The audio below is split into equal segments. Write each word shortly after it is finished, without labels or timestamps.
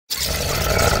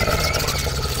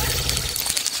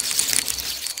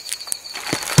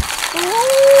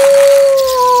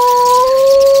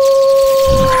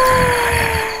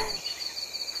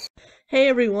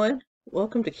everyone,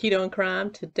 welcome to Keto and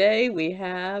Krime. Today we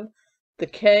have the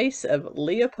case of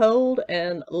Leopold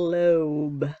and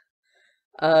Loeb.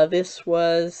 This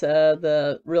was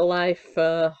the real-life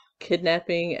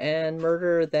kidnapping and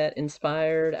murder that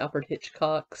inspired Alfred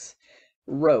Hitchcock's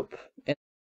Rope, and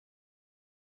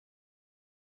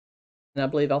I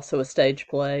believe also a stage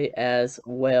play as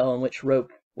well, in which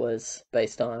Rope was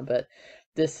based on. But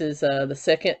this is the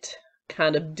second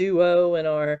kind of duo in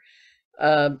our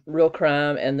real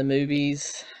crime and the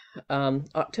movies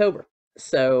October.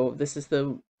 So this is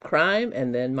the crime,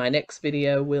 and then my next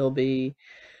video will be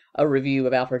a review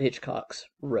of Alfred Hitchcock's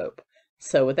Rope.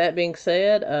 So with that being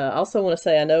said, I also want to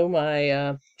say I know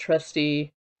my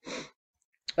trusty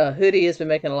hoodie has been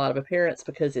making a lot of appearance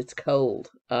because it's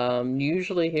cold.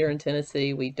 Usually here in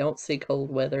Tennessee we don't see cold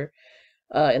weather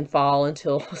in fall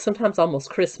until sometimes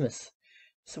almost Christmas.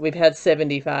 So we've had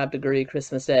 75-degree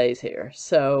Christmas days here.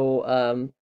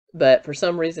 So, but for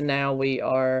some reason now we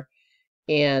are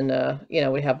in,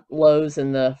 we have lows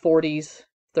in the 40s,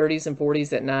 30s and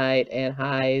 40s at night, and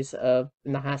highs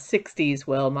in the high 60s.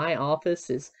 Well, my office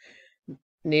is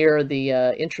near the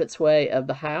entranceway of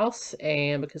the house,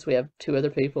 and because we have two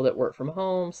other people that work from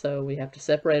home, so we have to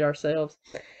separate ourselves.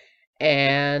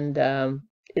 And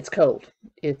it's cold.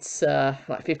 It's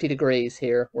like 50 degrees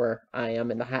here where I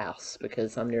am in the house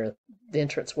because I'm near the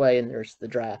entranceway and there's the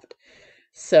draft.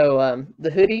 So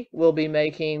the hoodie will be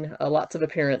making lots of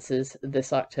appearances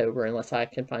this October unless I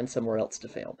can find somewhere else to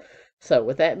film. So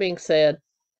with that being said,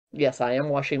 yes, I am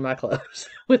washing my clothes.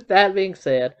 With that being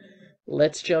said,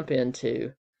 let's jump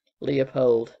into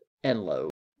Leopold and Loeb.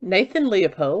 Nathan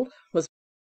Leopold was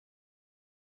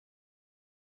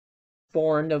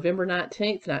born November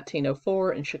 19th,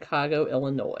 1904 in Chicago,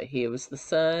 Illinois. He was the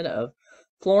son of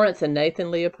Florence and Nathan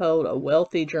Leopold, a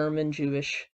wealthy German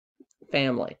Jewish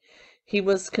family. He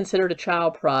was considered a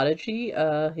child prodigy.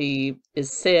 He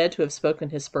is said to have spoken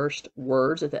his first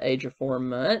words at the age of 4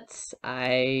 months.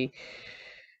 Kind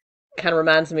of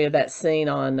reminds me of that scene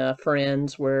on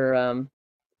Friends where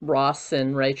Ross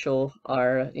and Rachel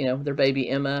are, their baby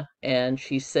Emma, and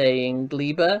she's saying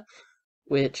𝗃𝗵𝘁𝗶𝗴,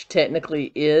 which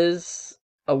technically is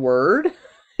a word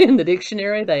in the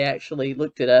dictionary. They actually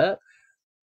looked it up.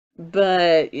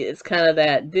 But it's kind of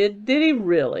that, did he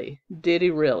really? Did he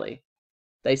really?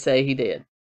 They say he did.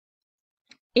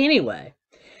 Anyway,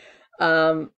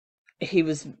 he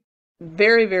was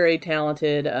very, very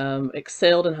talented,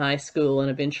 excelled in high school,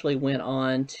 and eventually went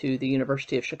on to the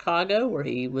University of Chicago, where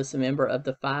he was a member of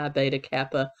the Phi Beta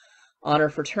Kappa honor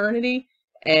fraternity,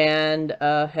 and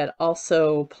had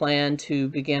also planned to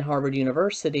begin Harvard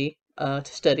University to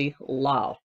study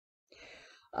law.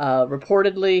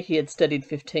 Reportedly, he had studied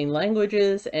 15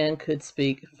 languages and could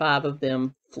speak 5 of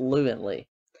them fluently.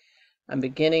 I'm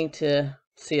beginning to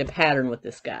see a pattern with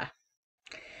this guy.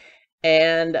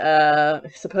 And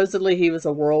supposedly he was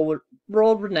a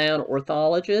world-renowned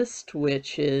ornithologist,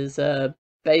 which is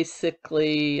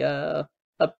basically a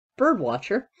bird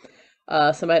watcher.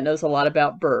 Somebody that knows a lot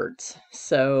about birds.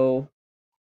 So,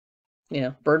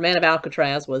 Birdman of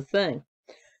Alcatraz was a thing.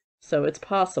 So it's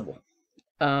possible.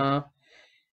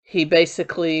 He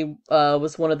basically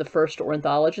was one of the first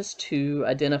ornithologists to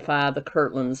identify the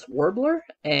Kirtland's warbler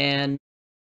and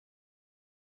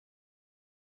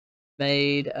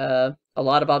made a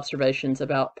lot of observations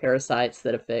about parasites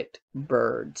that affect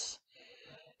birds.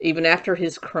 Even after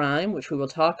his crime, which we will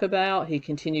talk about, he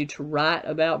continued to write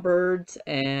about birds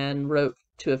and wrote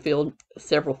to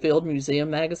several field museum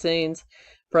magazines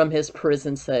from his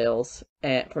prison cell,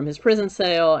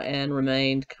 and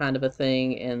remained kind of a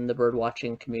thing in the bird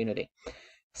watching community.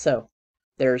 So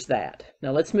there's that. Now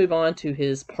let's move on to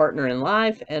his partner in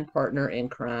life and partner in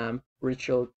crime,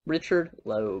 Richard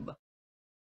Loeb.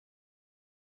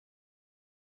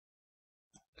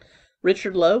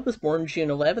 Richard Loeb was born June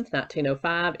 11th,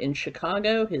 1905 in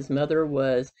Chicago. His mother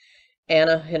was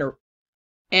Anna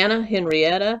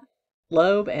Henrietta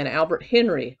Loeb and Albert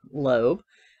Henry Loeb.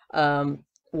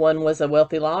 One was a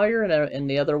wealthy lawyer, and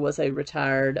the other was a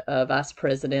retired vice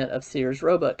president of Sears,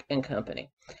 Roebuck and Company.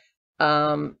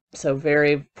 So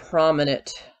very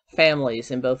prominent families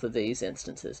in both of these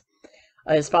instances.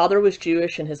 His father was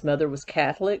Jewish and his mother was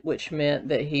Catholic, which meant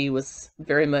that he was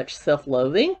very much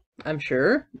self-loathing, I'm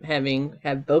sure. Having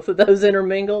had both of those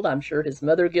intermingled, I'm sure his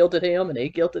mother guilted him and he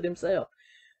guilted himself.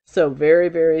 So very,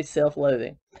 very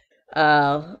self-loathing.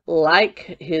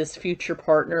 Like his future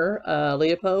partner,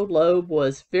 Leopold, Loeb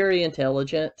was very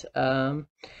intelligent.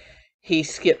 He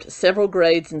skipped several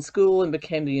grades in school and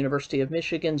became the University of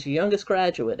Michigan's youngest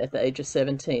graduate at the age of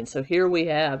 17. So here we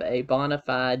have a bona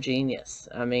fide genius.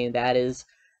 I mean, that is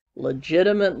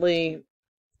legitimately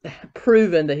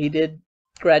proven that he did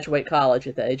graduate college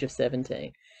at the age of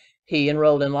 17. He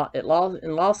enrolled in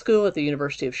law school at the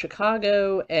University of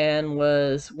Chicago and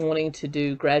was wanting to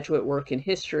do graduate work in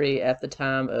history at the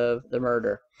time of the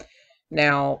murder.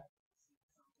 Now,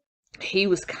 he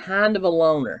was kind of a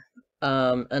loner.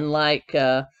 Unlike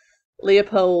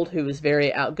Leopold, who was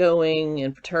very outgoing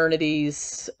in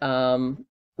fraternities,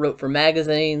 wrote for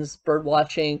magazines, bird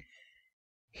watching,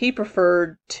 he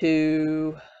preferred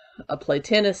to play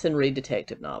tennis and read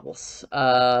detective novels,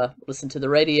 listen to the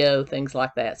radio, things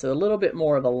like that. So a little bit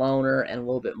more of a loner and a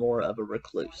little bit more of a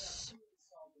recluse.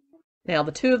 Now,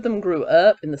 the two of them grew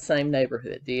up in the same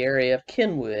neighborhood, the area of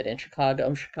Kenwood in Chicago,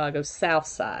 on Chicago's South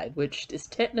Side, which is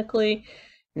technically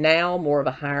now more of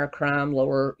a higher crime,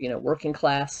 lower, working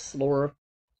class, lower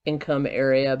income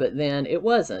area, but then it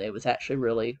wasn't. It was actually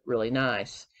really, really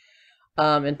nice.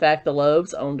 In fact, the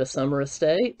Loebs owned a summer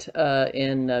estate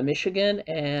in Michigan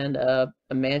and a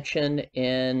mansion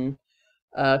in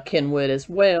Kenwood as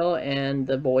well, and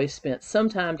the boys spent some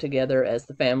time together as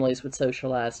the families would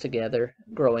socialize together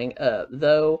growing up.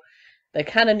 Though they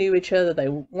kind of knew each other, they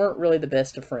weren't really the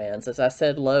best of friends. As I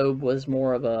said, Loeb was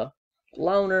more of a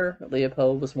loner,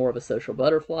 Leopold was more of a social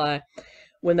butterfly.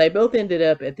 When they both ended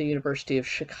up at the University of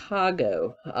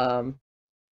Chicago,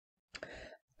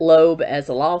 Loeb as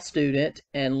a law student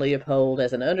and Leopold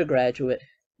as an undergraduate,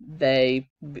 they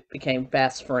became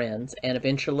fast friends and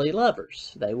eventually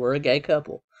lovers. They were a gay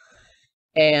couple.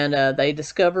 And they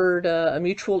discovered a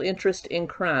mutual interest in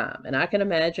crime. And I can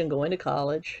imagine going to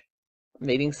college,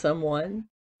 meeting someone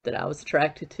that I was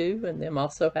attracted to, and them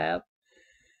also have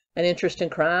an interest in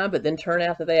crime, but then turn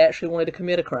out that they actually wanted to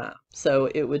commit a crime. So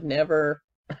it would never...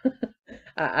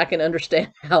 I can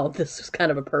understand how this was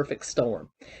kind of a perfect storm.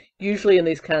 Usually in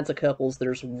these kinds of couples,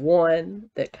 there's one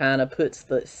that kind of puts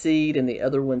the seed in the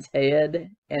other one's head,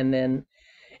 and then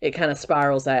it kind of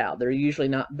spirals out. They're usually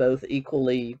not both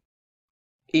equally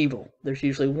evil. There's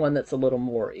usually one that's a little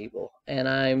more evil. And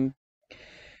I'm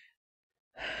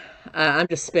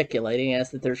just speculating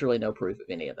as that there's really no proof of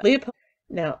any of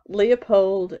that.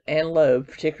 Leopold and Loeb,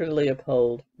 particularly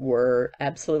Leopold, were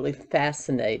absolutely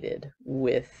fascinated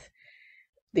with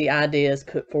the ideas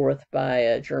put forth by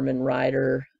a German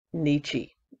writer,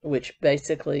 Nietzsche, which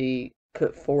basically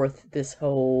put forth this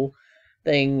whole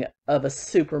thing of a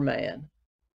Superman.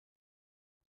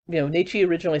 Nietzsche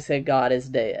originally said God is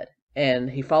dead, and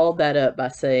he followed that up by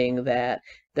saying that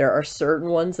there are certain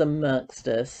ones amongst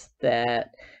us that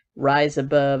rise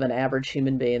above an average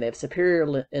human being. They have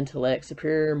superior intellect,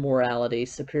 superior morality,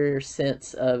 superior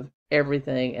sense of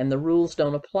everything, and the rules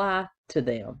don't apply to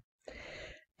them.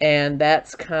 And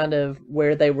that's kind of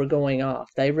where they were going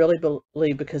off. They really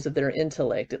believed, because of their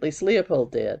intellect, at least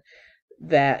Leopold did,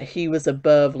 that he was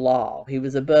above law, he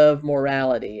was above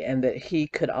morality, and that he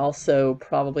could also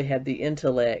probably have the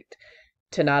intellect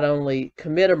to not only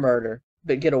commit a murder,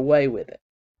 but get away with it.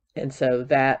 And so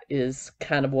that is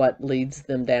kind of what leads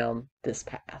them down this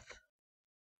path.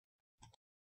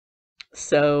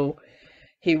 So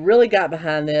he really got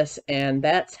behind this, and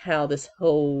that's how this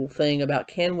whole thing about,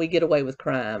 can we get away with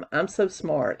crime? I'm so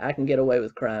smart, I can get away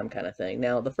with crime kind of thing.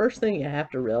 Now, the first thing you have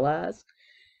to realize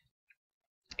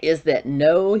is that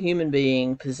no human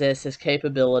being possesses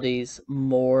capabilities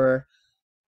more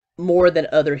than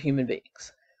other human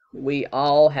beings. We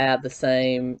all have the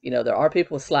same, there are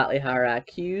people with slightly higher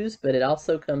IQs, but it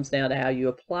also comes down to how you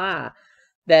apply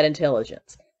that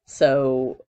intelligence.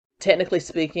 So technically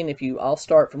speaking, if you all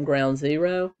start from ground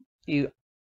zero, you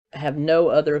have no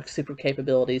other super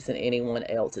capabilities than anyone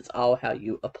else. It's all how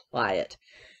you apply it.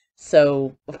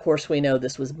 So, of course, we know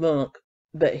this was Munch,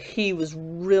 but he was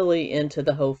really into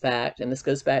the whole fact, and this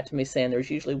goes back to me saying there's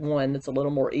usually one that's a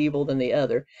little more evil than the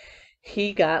other.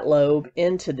 He got Loeb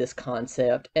into this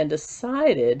concept and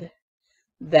decided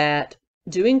that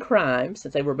doing crime,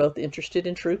 since they were both interested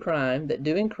in true crime, that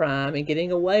doing crime and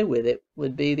getting away with it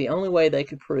would be the only way they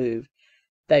could prove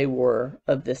they were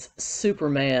of this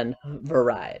Superman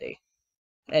variety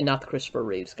and not the Christopher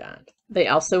Reeves kind. They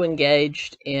also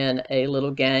engaged in a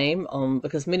little game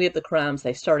because many of the crimes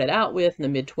they started out with in the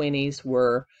mid-20s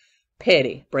were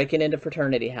petty, breaking into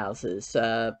fraternity houses,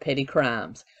 petty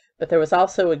crimes. But there was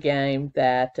also a game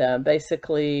that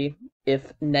basically,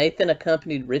 if Nathan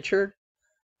accompanied Richard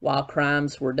while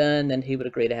crimes were done, then he would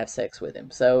agree to have sex with him.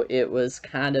 So it was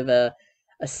kind of a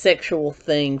sexual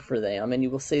thing for them. And you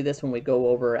will see this when we go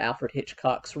over Alfred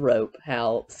Hitchcock's Rope,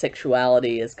 how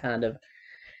sexuality is kind of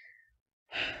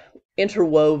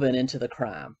interwoven into the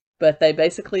crime. But they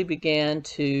basically began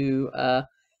to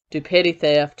do petty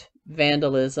theft,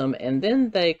 vandalism, and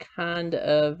then they kind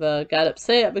of got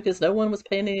upset because no one was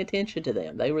paying any attention to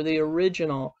them. They were the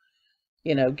original,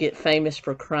 get famous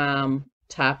for crime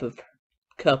type of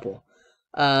couple.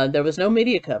 There was no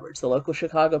media coverage. The local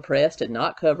Chicago press did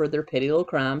not cover their petty little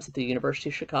crimes at the University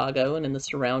of Chicago and in the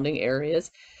surrounding areas,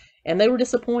 and they were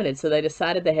disappointed, so they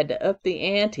decided they had to up the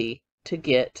ante to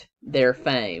get their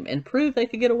fame and prove they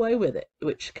could get away with it,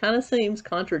 which kind of seems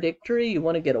contradictory. You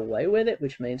want to get away with it,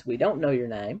 which means we don't know your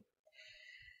name,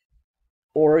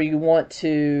 or you want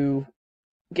to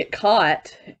get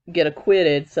caught, get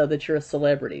acquitted so that you're a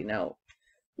celebrity. Now,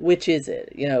 which is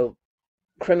it? You know,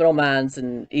 criminal minds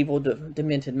and evil,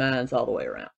 demented minds all the way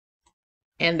around.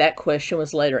 And that question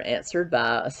was later answered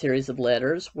by a series of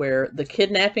letters where the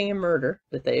kidnapping and murder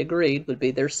that they agreed would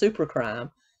be their super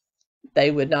crime.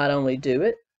 They would not only do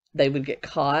it, they would get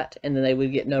caught, and then they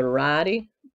would get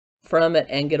notoriety from it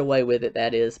and get away with it,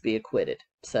 that is, be acquitted.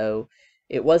 So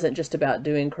it wasn't just about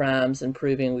doing crimes and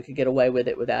proving we could get away with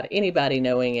it without anybody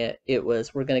knowing it. It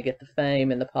was, we're going to get the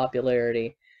fame and the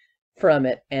popularity from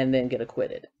it and then get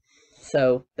acquitted.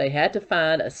 So they had to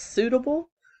find a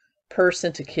suitable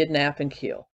person to kidnap and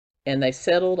kill, and they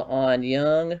settled on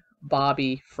young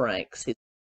Bobby Franks. He's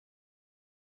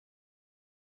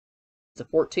a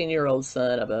 14-year-old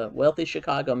son of a wealthy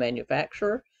Chicago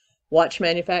watch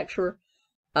manufacturer.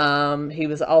 He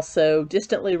was also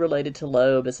distantly related to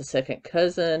Loeb as a second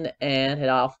cousin, and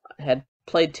had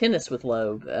played tennis with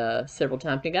Loeb several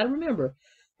times. You got to remember,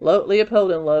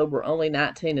 Leopold and Loeb were only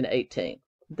 19 and 18.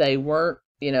 They weren't,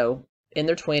 you know, in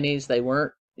their 20s. They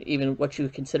weren't even what you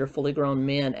would consider fully grown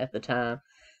men at the time.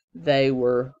 They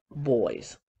were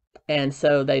boys. And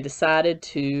so they decided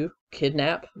to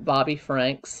kidnap Bobby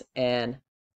Franks and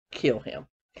kill him.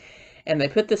 And they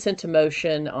put this into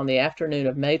motion on the afternoon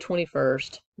of May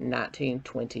 21st,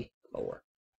 1924.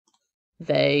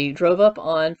 They drove up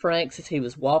on Franks as he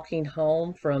was walking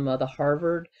home from the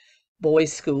Harvard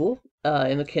Boys School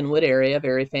in the Kenwood area, a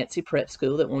very fancy prep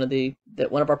school that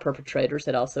one of our perpetrators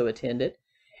had also attended,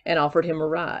 and offered him a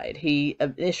ride. He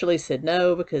initially said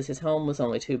no because his home was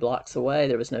only 2 blocks away.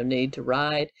 There was no need to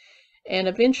ride. And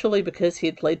eventually, because he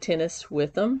had played tennis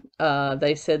with them,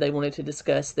 they said they wanted to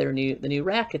discuss the new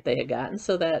racket they had gotten.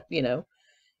 So that, you know,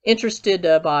 interested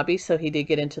Bobby, so he did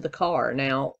get into the car.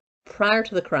 Now, prior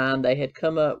to the crime, they had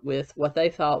come up with what they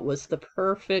thought was the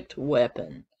perfect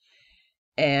weapon.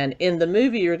 And in the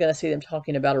movie, you're going to see them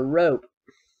talking about a rope,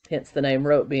 hence the name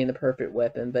rope being the perfect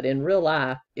weapon. But in real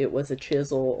life, it was a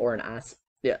chisel or an ice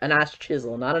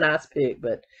chisel, not an ice pick,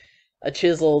 but a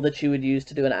chisel that you would use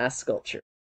to do an ice sculpture.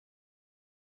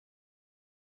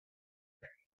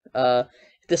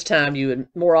 This time you would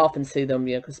more often see them,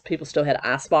 you know, because people still had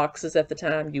ice boxes at the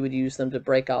time. You would use them to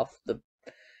break off the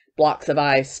blocks of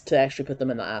ice to actually put them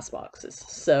in the ice boxes.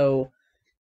 So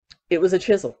it was a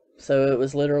chisel. So it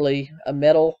was literally a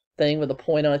metal thing with a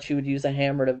point on it. You would use a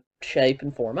hammer to shape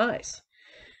and form ice.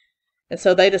 And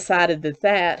so they decided that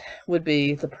that would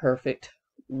be the perfect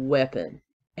weapon.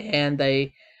 And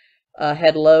they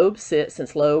had Loeb sit,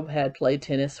 since Loeb had played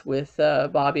tennis with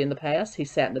Bobby in the past. He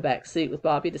sat in the back seat with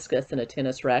Bobby discussing a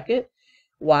tennis racket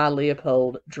while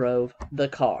Leopold drove the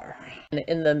car. And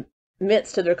in the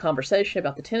midst of their conversation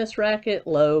about the tennis racket,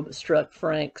 Loeb struck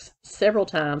Franks several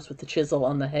times with the chisel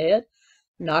on the head,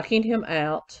 knocking him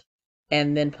out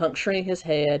and then puncturing his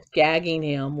head, gagging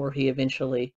him, where he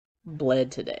eventually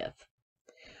bled to death.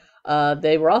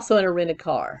 They were also in a rented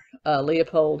car.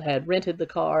 Leopold had rented the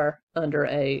car under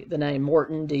the name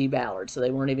Morton D. Ballard, so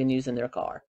they weren't even using their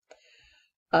car.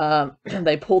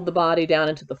 They pulled the body down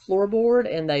into the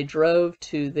floorboard, and they drove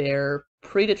to their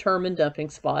predetermined dumping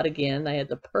spot. Again, they had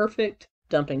the perfect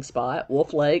dumping spot,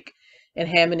 Wolf Lake in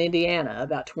Hammond, Indiana,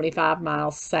 about 25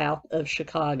 miles south of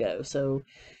Chicago. So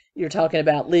you're talking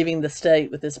about leaving the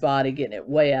state with this body, getting it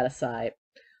way out of sight.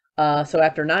 So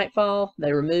after nightfall,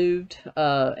 they removed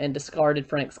and discarded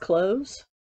Frank's clothes,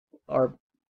 or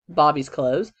Bobby's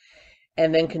clothes,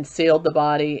 and then concealed the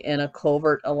body in a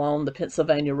culvert along the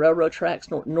Pennsylvania Railroad tracks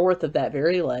north of that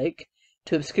very lake.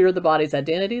 To obscure the body's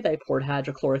identity, they poured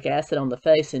hydrochloric acid on the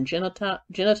face and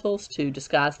genitals to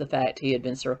disguise the fact he had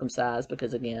been circumcised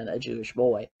because, again, a Jewish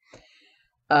boy.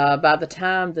 By the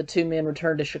time the two men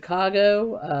returned to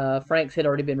Chicago, Franks had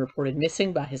already been reported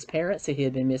missing by his parents. He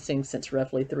had been missing since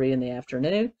roughly 3 in the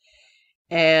afternoon.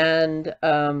 And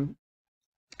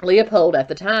Leopold, at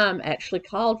the time, actually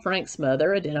called Frank's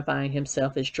mother, identifying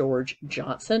himself as George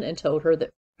Johnson, and told her that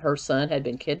her son had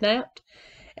been kidnapped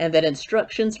and that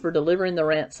instructions for delivering the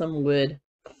ransom would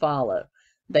follow.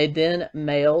 They then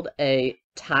mailed a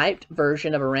typed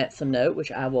version of a ransom note,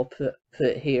 which I will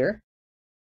put here.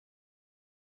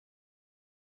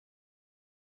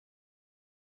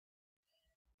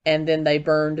 And then they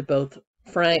burned both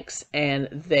Frank's and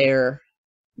their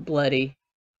bloody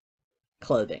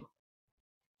clothing.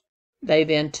 They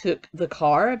then took the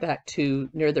car back to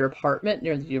near their apartment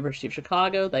near the University of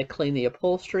Chicago. They cleaned the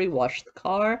upholstery, washed the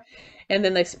car, and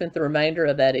then they spent the remainder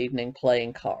of that evening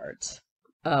playing cards.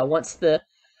 Once the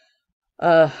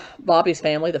Bobby's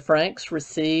family, the Franks,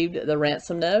 received the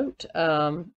ransom note,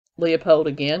 Leopold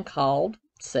again called,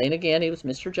 saying again he was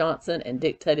Mr. Johnson, and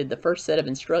dictated the first set of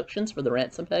instructions for the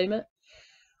ransom payment.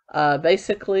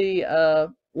 Basically,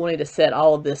 wanting to set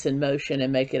all of this in motion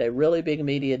and make it a really big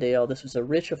media deal. This was a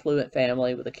rich, affluent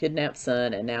family with a kidnapped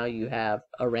son, and now you have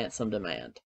a ransom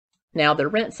demand. Now, their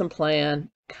ransom plan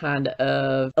kind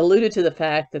of alluded to the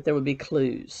fact that there would be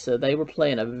clues. So they were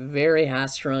playing a very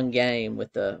high-strung game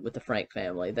with the Frank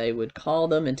family. They would call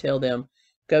them and tell them,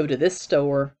 go to this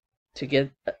store to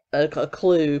get a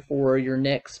clue for your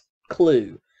next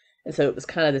clue. And so it was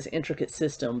kind of this intricate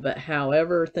system. But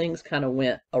however, things kind of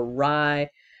went awry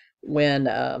when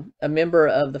a member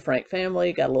of the Frank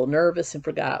family got a little nervous and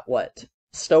forgot what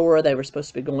store they were supposed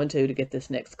to be going to get this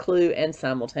next clue, and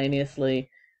simultaneously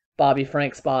Bobby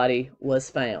Frank's body was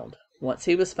found. Once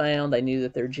he was found, they knew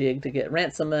that their jig to get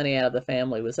ransom money out of the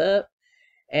family was up,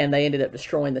 and they ended up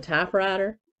destroying the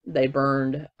typewriter. They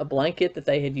burned a blanket that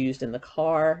they had used in the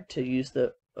car to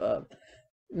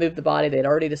move the body. They'd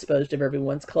already disposed of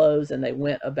everyone's clothes, and they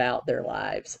went about their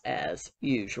lives as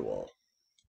usual.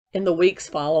 In the weeks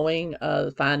following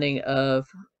the finding of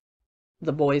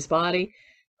the boy's body,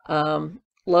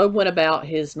 Loeb went about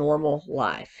his normal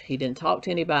life. He didn't talk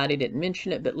to anybody, didn't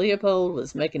mention it, but Leopold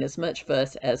was making as much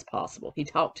fuss as possible. He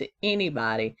talked to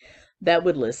anybody that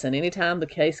would listen. Anytime the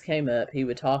case came up, he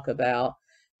would talk about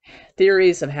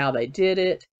theories of how they did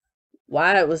it,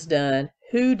 why it was done,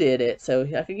 who did it. So,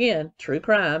 again, true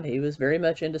crime. He was very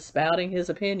much into spouting his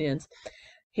opinions.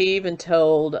 He even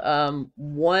told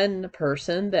one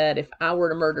person that if I were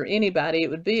to murder anybody, it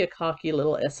would be a cocky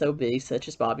little SOB such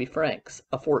as Bobby Franks,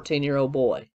 a 14-year-old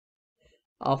boy.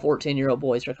 All 14-year-old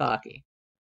boys are cocky.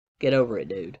 Get over it,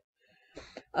 dude.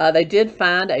 They did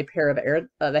find they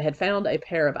had found a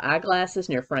pair of eyeglasses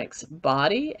near Frank's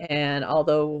body, and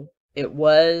although it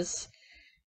was,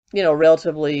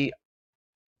 relatively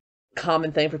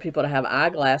common thing for people to have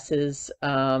eyeglasses,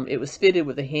 it was fitted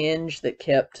with a hinge that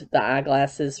kept the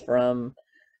eyeglasses from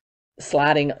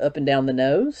sliding up and down the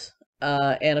nose.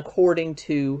 And according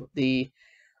to the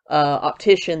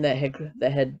optician that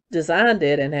had designed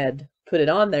it and had put it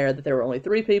on there, that there were only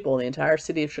 3 people in the entire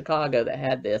city of Chicago that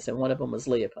had this, and one of them was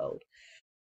Leopold.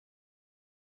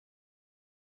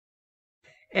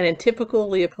 And in typical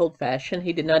Leopold fashion,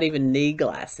 he did not even need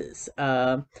glasses.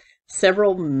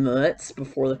 Several months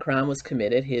before the crime was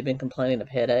committed, he had been complaining of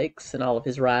headaches and all of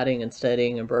his writing and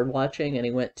studying and bird watching, and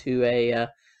he went to an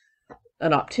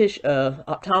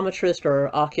optometrist,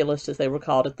 or oculist as they were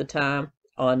called at the time,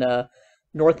 on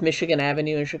North Michigan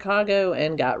Avenue in Chicago,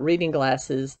 and got reading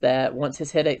glasses that once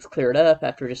his headaches cleared up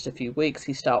after just a few weeks,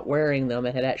 he stopped wearing them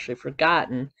and had actually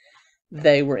forgotten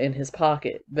they were in his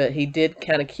pocket. But he did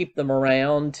kind of keep them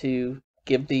around to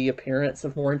give the appearance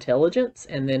of more intelligence,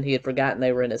 and then he had forgotten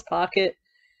they were in his pocket,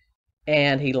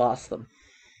 and he lost them.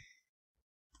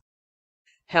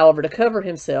 However, to cover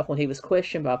himself, when he was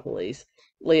questioned by police,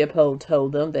 Leopold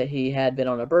told them that he had been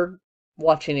on a bird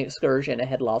watching excursion and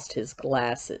had lost his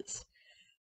glasses.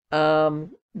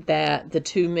 That the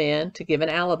 2 men, to give an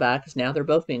alibi, because now they're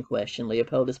both being questioned,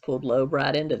 Leopold has pulled Loeb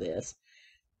right into this,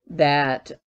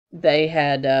 that they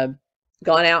had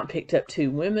gone out and picked up 2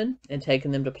 women and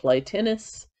taken them to play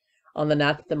tennis on the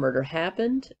night that the murder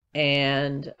happened,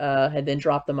 and had then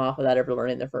dropped them off without ever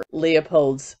learning their first.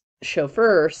 Leopold's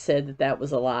chauffeur said that that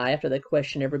was a lie after they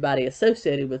questioned everybody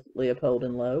associated with Leopold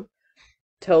and Loeb.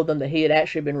 Told them that he had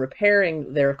actually been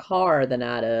repairing their car the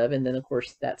night of, and then, of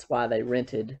course, that's why they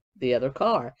rented the other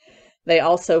car. They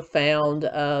also found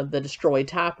the destroyed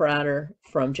typewriter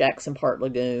from Jackson Park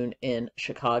Lagoon in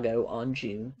Chicago on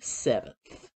June 7th.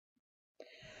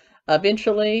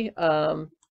 Eventually,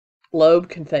 Loeb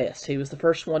confessed. He was the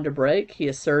first one to break. He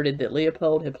asserted that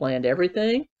Leopold had planned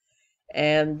everything,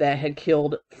 and that had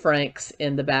killed Franks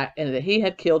in the back, and that he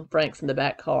had killed Franks in the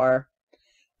back car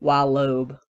while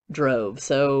Loeb drove.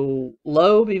 So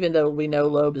Loeb, even though we know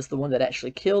Loeb is the one that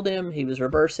actually killed him, he was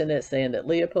reversing it, saying that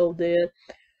Leopold did.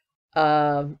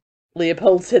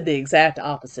 Leopold said the exact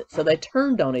opposite. So they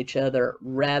turned on each other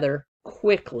rather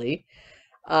quickly.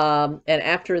 And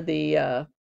after the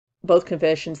both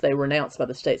confessions, they were announced by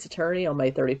the state's attorney on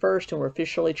May 31st and were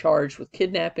officially charged with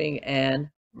kidnapping and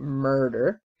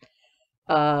murder.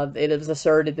 It was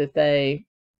asserted that they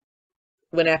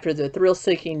went after the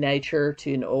thrill-seeking nature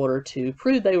in order to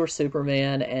prove they were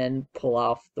Superman and pull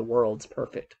off the world's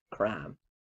perfect crime.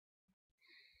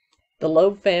 The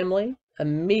Loeb family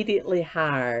immediately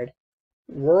hired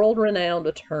world-renowned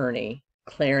attorney,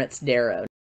 Clarence Darrow.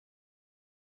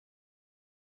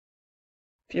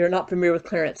 If you're not familiar with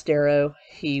Clarence Darrow,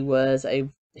 he was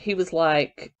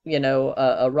like, you know,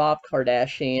 a Rob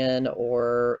Kardashian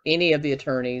or any of the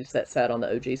attorneys that sat on the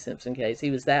O.J. Simpson case.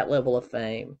 He was that level of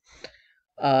fame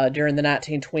during the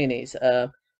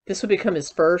 1920s. This would become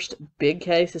his first big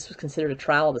case. This was considered a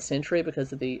trial of the century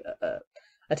because of the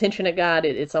attention it got.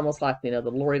 It's almost like, you know,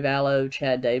 the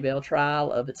𝘗𝗏𝗏𝘄𝗵𝘆𝗆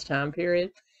trial of its time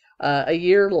period. A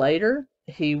year later,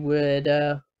 he would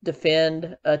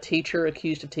defend a teacher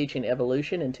accused of teaching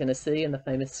evolution in Tennessee in the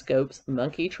famous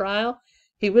𝘃𝗶𝗱𝗆 trial.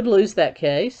 He would lose that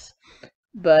case,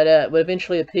 but would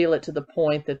eventually appeal it to the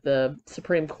point that the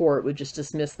Supreme Court would just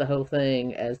dismiss the whole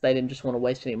thing, as they didn't just want to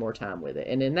waste any more time with it.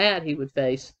 And in that, he would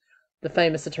face the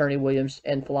famous attorney Williams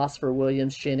and philosopher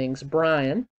Williams Jennings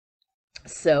Bryan.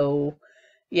 So,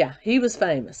 yeah, he was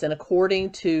famous. And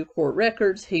according to court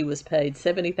records, he was paid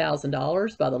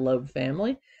 $70,000 by the Loeb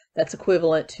family. That's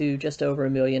equivalent to just over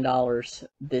 $1 million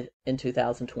in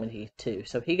 2022.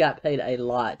 So he got paid a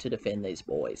lot to defend these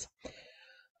boys.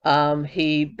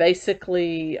 He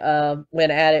basically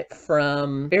went at it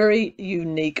from a very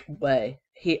unique way.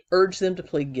 He urged them to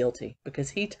plead guilty because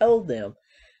he told them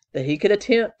that he could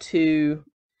attempt to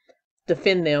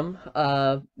defend them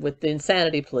with the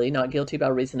insanity plea, not guilty by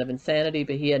reason of insanity,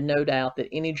 but he had no doubt that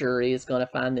any jury is going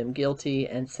to find them guilty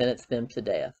and sentence them to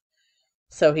death.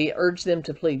 So he urged them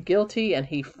to plead guilty, and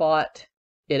he fought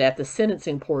it at the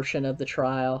sentencing portion of the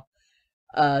trial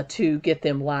to get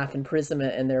them life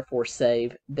imprisonment and therefore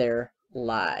save their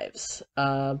lives.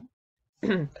 The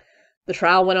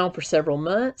trial went on for several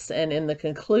months, and in the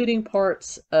concluding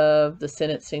parts of the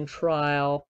sentencing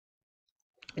trial,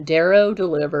 Darrow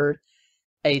delivered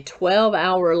a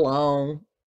 12-hour-long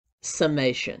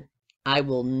summation. I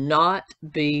will not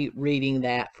be reading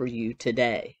that for you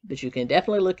today, but you can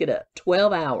definitely look it up.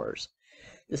 12 hours.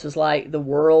 This was like the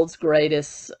world's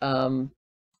greatest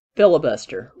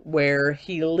filibuster, where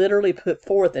he literally put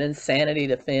forth an insanity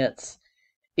defense,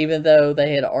 even though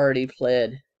they had already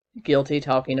pled guilty,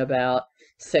 talking about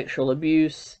sexual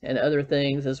abuse and other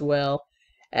things, as well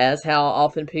as how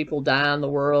often people die in the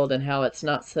world and how it's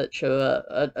not such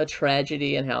a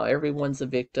tragedy and how everyone's a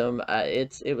victim.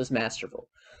 It was masterful.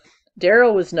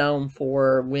 Darrow was known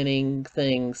for winning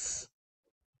things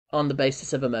on the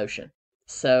basis of emotion.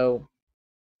 So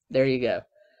there you go.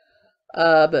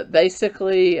 But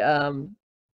basically,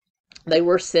 they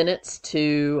were sentenced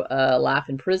to life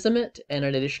imprisonment and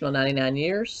an additional 99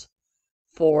 years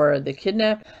for the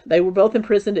kidnap. They were both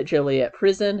imprisoned at Joliet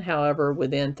Prison. However,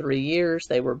 within 3 years,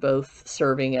 they were both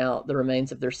serving out the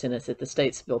remains of their sentence at the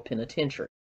Statesville Penitentiary.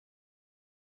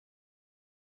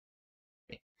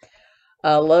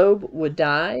 Loeb would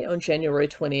die on January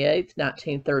 28,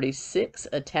 1936,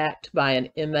 attacked by an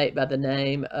inmate by the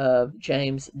name of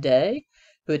James Day,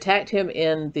 who attacked him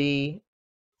in the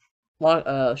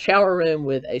shower room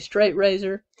with a straight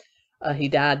razor. He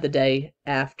died the day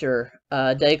after.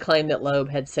 Day claimed that Loeb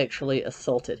had sexually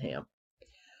assaulted him.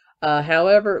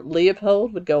 However,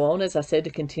 Leopold would go on, as I said, to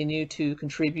continue to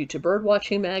contribute to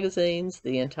birdwatching magazines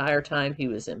the entire time he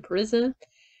was in prison,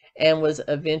 and was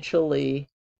eventually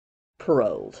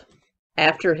paroled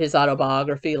after his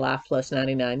autobiography, Life Plus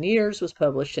 99 Years, was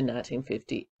published in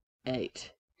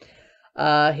 1958.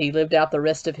 He lived out the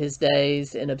rest of his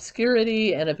days in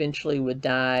obscurity and eventually would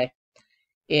die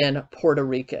in Puerto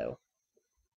Rico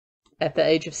at the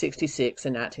age of 66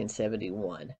 in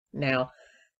 1971. Now,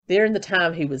 during the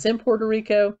time he was in Puerto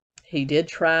Rico, he did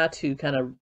try to kind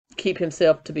of keep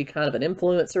himself to be kind of an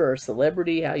influencer or a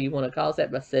celebrity, how you want to call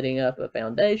that, by setting up a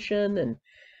foundation and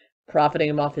profiting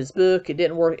him off his book. It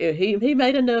didn't work. He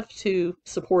made enough to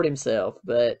support himself,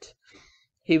 but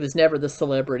he was never the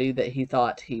celebrity that he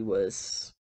thought he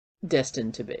was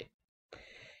destined to be.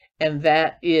 And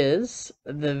that is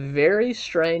the very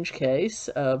strange case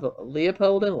of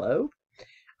Leopold and Loeb.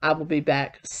 I will be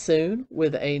back soon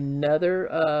with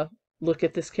another look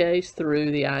at this case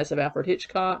through the eyes of Alfred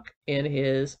Hitchcock in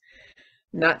his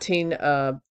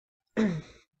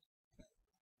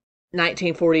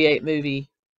 1948 movie,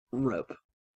 Rope.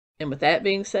 And with that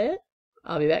being said,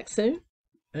 I'll be back soon.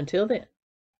 Until then,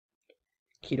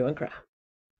 Keto and Krime.